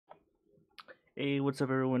Hey, what's up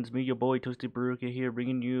everyone? It's me, your boy Toasty Baruka here,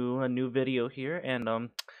 bringing you a new video here, and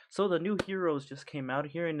so the new heroes just came out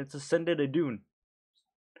here, and it's Ascended Idunn.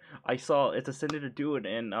 I saw it's Ascended Idunn,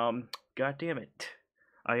 and god damn it,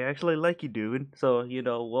 I actually like Idunn. So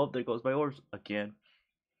well, there goes my orbs again.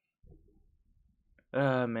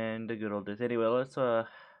 Ah man, the good old days. Anyway, let's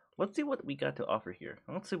see what we got to offer here.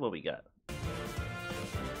 Let's see what we got.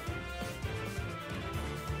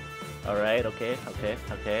 All right, okay.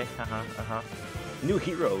 New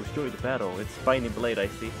heroes join the battle. It's Spiny Blade, I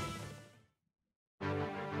see.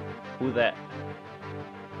 Who that?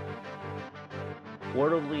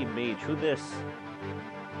 Worldly Mage. Who this?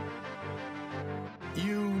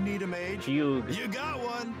 You need a mage? Hugh. You got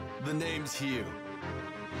one! The name's Hugh.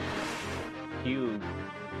 Hugh.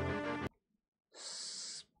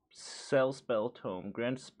 Cell Spell Tome.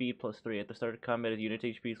 Grants speed +3. At the start of combat, as unit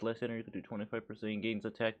HP is less energy, you can do 25%. Gains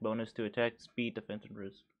attack bonus to attack, speed, defense, and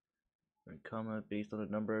risk. In combat, based on the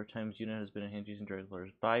number of times unit has been enhanced using Dragon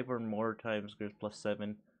Flowers. 5 or more times grants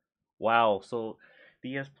 +7. Wow, so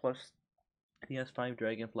he has 5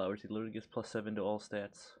 Dragon Flowers. He literally gets +7 to all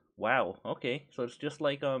stats. Wow, okay. So it's just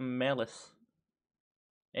like Malice.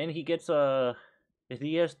 And he gets if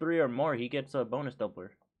he has 3 or more, he gets a bonus doubler.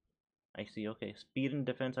 I see, okay. Speed and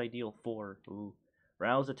defense ideal 4. Ooh.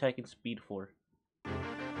 Rouse attack and speed 4.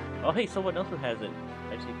 Oh hey, someone else who has it.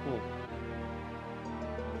 I see, cool.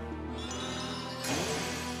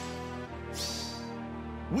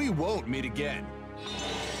 We won't meet again.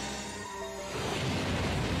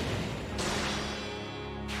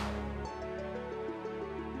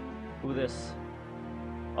 Who this?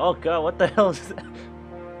 Oh god, what the hell is that?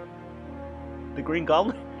 The Green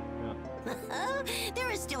Goblin? There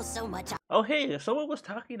is still so much. Oh hey, someone was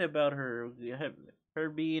talking about her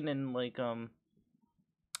being in like something.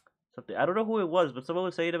 I don't know who it was, but someone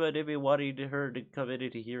was saying about if they wanted her to come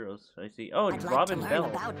into Heroes. I see. Oh, it's Robin Bell.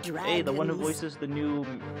 Hey, the one who voices the new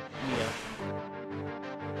Mia.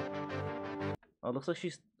 Oh, looks like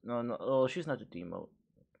she's no. Oh, she's not the demote.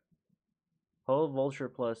 Hold Vulture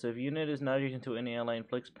Plus. If unit is not adjacent to any ally,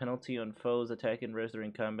 inflicts penalty on foes attack and res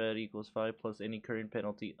during combat equals 5 plus any current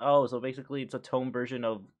penalty. Oh, so basically it's a tome version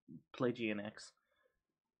of Plagian X.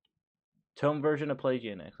 Tome version of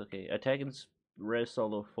Plagian X. Okay, attack and res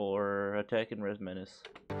solo 4, attack and res menace.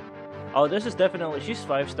 Oh, this is definitely, she's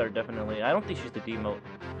 5-star definitely. I don't think she's the demote.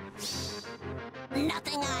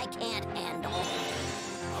 Nothing I can't handle.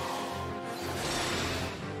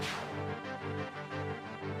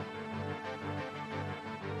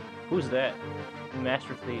 Who's that?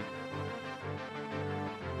 Master Thief.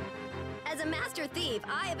 As a master thief,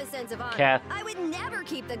 I have a sense of honor. Kath. I would never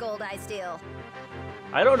keep the gold I steal.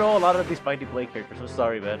 I don't know a lot of these Spiny Blade characters, so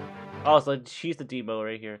sorry, man. Oh, so she's the demo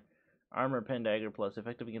right here. Armor Pen Dagger Plus.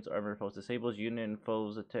 Effective against armor foes. Disables unit and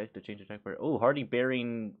foes attack to change attack power. Oh, Hardy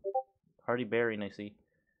Bearing, I see.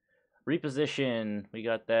 Reposition. We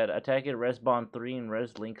got that. Attack at Res Bond 3 and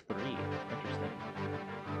Res Link 3. Interesting.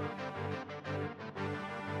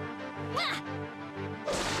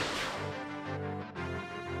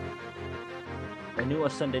 A new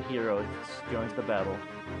Ascended hero joins the battle.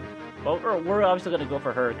 Well, we're obviously gonna go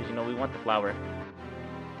for her because we want the flower.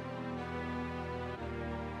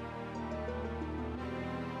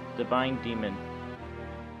 Divine Demon.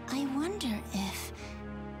 I wonder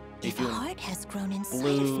if a heart has grown inside of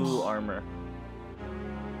Blue me. armor.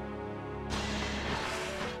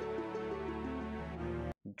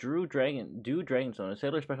 Do Dragon Zone. A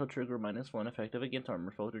sailor special trigger -1 effective against armor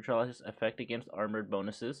foes. Neutralizes effect against armored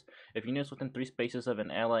bonuses. If units within 3 spaces of an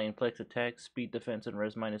ally inflicts attack, speed, defense, and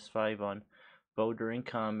res -5 on foe during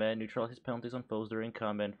combat. Neutralizes penalties on foes during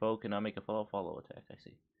combat. Foe cannot make a follow attack. I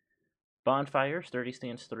see. Bonfire, sturdy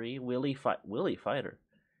stance 3. Willy Fighter.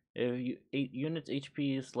 If 8 units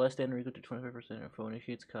HP is less than or equal to 25%, and foe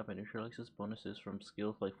initiates combat, neutralizes bonuses from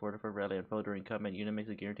skills like Fortify, Rally, and foe during combat. Unit makes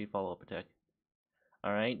a guaranteed follow-up attack.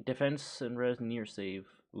 Alright, defense and res near save.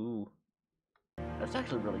 Ooh. That's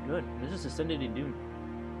actually really good. This is Ascended Idunn.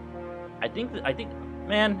 I think,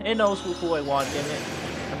 man, it knows who I want, damn it.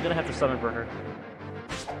 I'm gonna have to summon for her.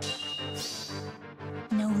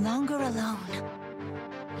 No longer alone.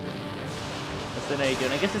 Ascended Idunn.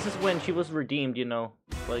 I guess this is when she was redeemed,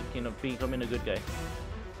 like, becoming a good guy.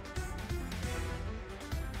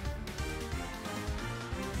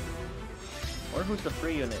 Or who's the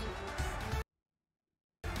free unit?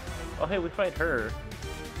 Oh hey, we fight her.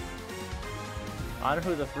 I don't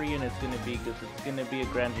know who the free unit's gonna be, because it's gonna be a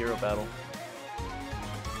Grand Hero battle.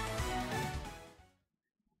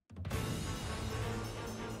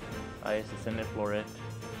 I Ascended Floret.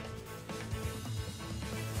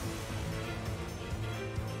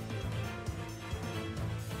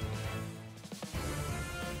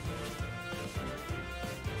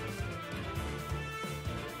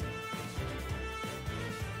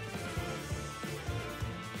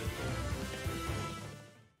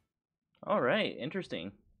 All right,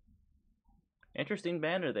 interesting. Interesting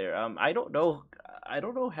banner there. I don't know. I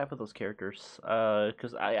don't know half of those characters.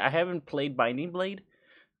 Cause I haven't played Binding Blade.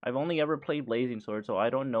 I've only ever played Blazing Sword, so I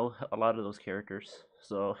don't know a lot of those characters.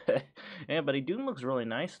 So yeah, but Idunn looks really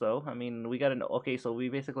nice though. I mean, we got an okay. So we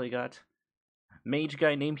basically got mage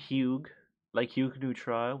guy named Hugh, like Hugh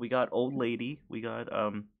Neutral. We got old lady. We got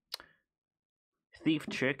thief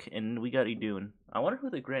chick, and we got Idunn. I wonder who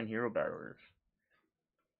the Grand Hero Battle is.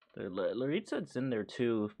 Laritza's in there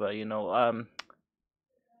too, but you know,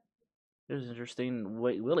 there's interesting.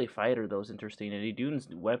 Willie Fighter though is interesting, and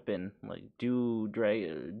Idunn's weapon, like Dew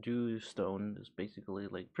Stone, is basically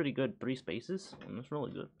like pretty good. 3 spaces, and it's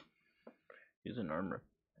really good. He's in armor,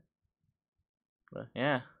 but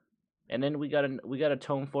yeah. And then we got a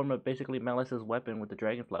tome form of basically Melis's weapon with the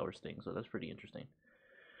dragonflower sting, so that's pretty interesting.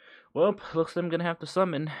 Well, looks like I'm gonna have to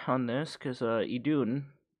summon on this because Idunn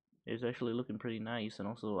is actually looking pretty nice, and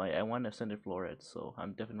also I want Ascended Florets, so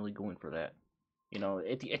I'm definitely going for that. You know,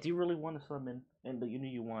 if you really want to summon and the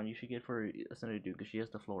unit you want, you should get for Ascended Duke because she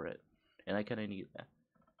has the Floret, and I kind of need that.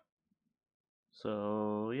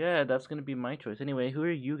 So yeah, that's gonna be my choice. Anyway, who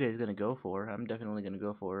are you guys gonna go for? I'm definitely gonna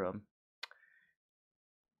go for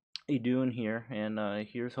Idunn here, and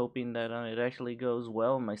here's hoping that it actually goes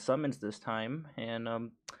well in my summons this time,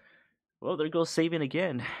 and well, there goes saving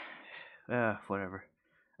again. Whatever.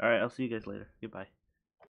 Alright, I'll see you guys later. Goodbye.